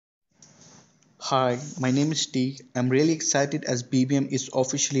Hi, my name is T. I'm really excited as BBM is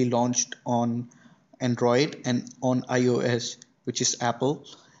officially launched on Android and on iOS, which is Apple.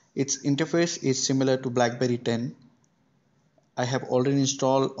 Its interface is similar to BlackBerry 10. I have already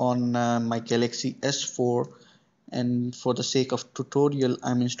installed on my Galaxy S4, and for the sake of tutorial,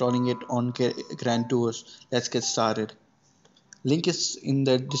 I'm installing it on Grand Tours. Let's get started. Link is in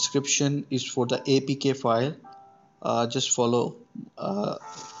the description is for the APK file. Just follow.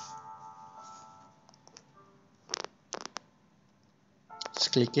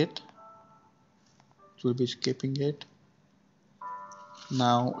 Just click it. It will be skipping it.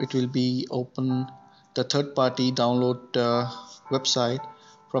 Now it will be open the third-party download website.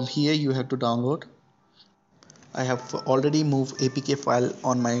 From here you have to download. I have already moved APK file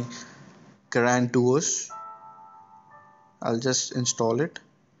on my Grand Tours. I'll just install it.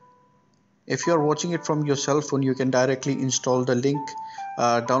 If you are watching it from your cell phone, you can directly install the link,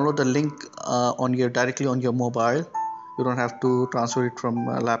 download the link directly on your mobile. You don't have to transfer it from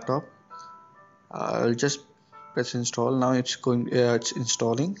a laptop. I'll just press install. Now it's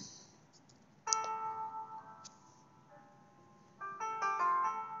installing.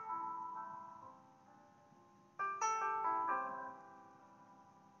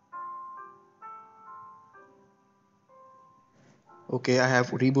 Okay, I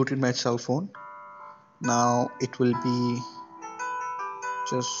have rebooted my cell phone. Now it will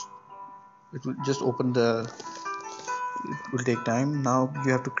just open it will take time. Now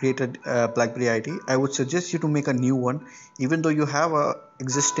you have to create a BlackBerry ID. I would suggest you to make a new one, even though you have a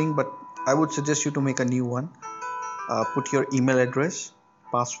existing, but I would suggest you to make a new one. Put your email address,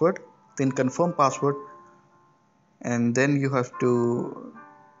 password, then confirm password, and then you have to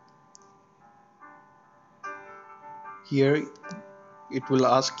here it will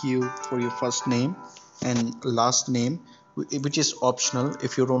ask you for your first name and last name, which is optional.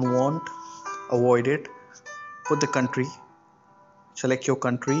 If you don't want, avoid it. Put the country, select your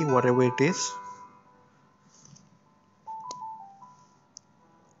country, whatever it is.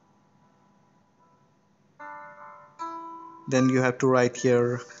 Then you have to write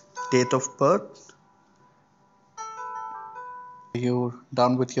here date of birth. You're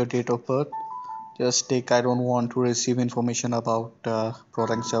done with your date of birth. Just take I don't want to receive information about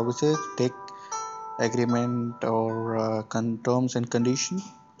product services. Take agreement or terms and condition,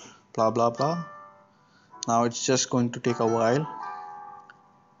 blah blah blah. Now it's just going to take a while,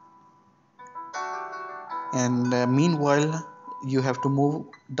 and meanwhile you have to move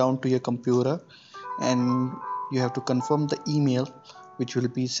down to your computer and you have to confirm the email which will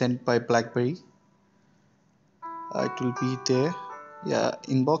be sent by BlackBerry. It will be there, yeah,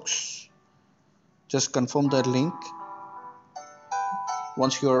 inbox. Just confirm that link.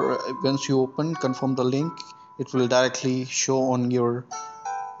 Once you open, confirm the link, it will directly show on your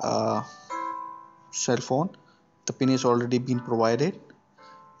cell phone. The pin is already been provided,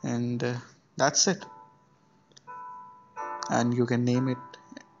 and that's it. And you can name it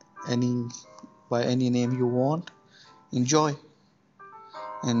by any name you want. Enjoy,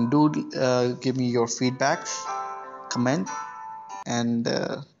 and do give me your feedbacks, comment, and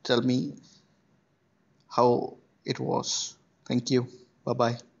tell me how it was. Thank you. Bye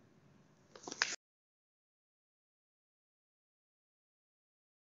bye.